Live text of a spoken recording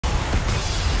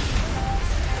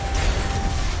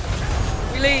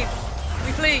leave.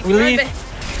 We flee. We Run, leave.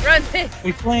 babe. Run, babe.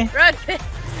 We flee. Run, babe.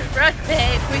 Run,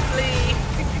 babe. We flee.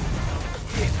 We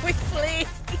flee. We flee.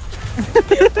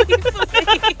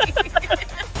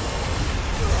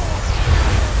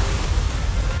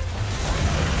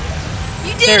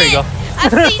 You did There it! you go. I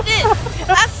seen it!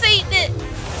 I seen it!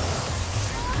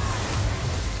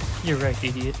 You're right,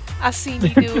 idiot. I seen you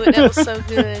do it. That was so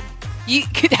good. You.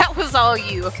 That was all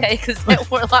you, okay? Because that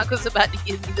warlock was about to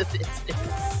give me the business.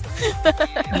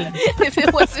 If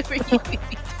it wasn't for you, we'd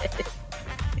be dead.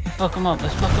 Let's fuck him up.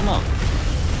 Let's fuck him up.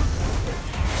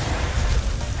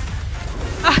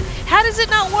 How does it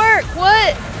not work?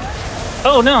 What?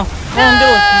 Oh no! No!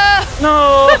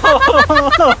 No!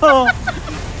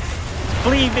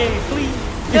 Flee, babe, flee!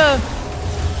 No!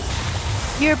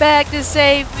 You're back to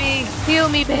save me. Heal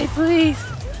me, babe, please.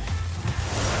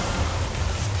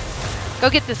 Go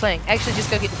get this thing. Actually, just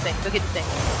go get the thing. Go get the thing.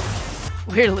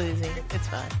 We're losing. It's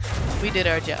fine. We did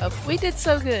our job. We did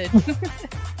so good.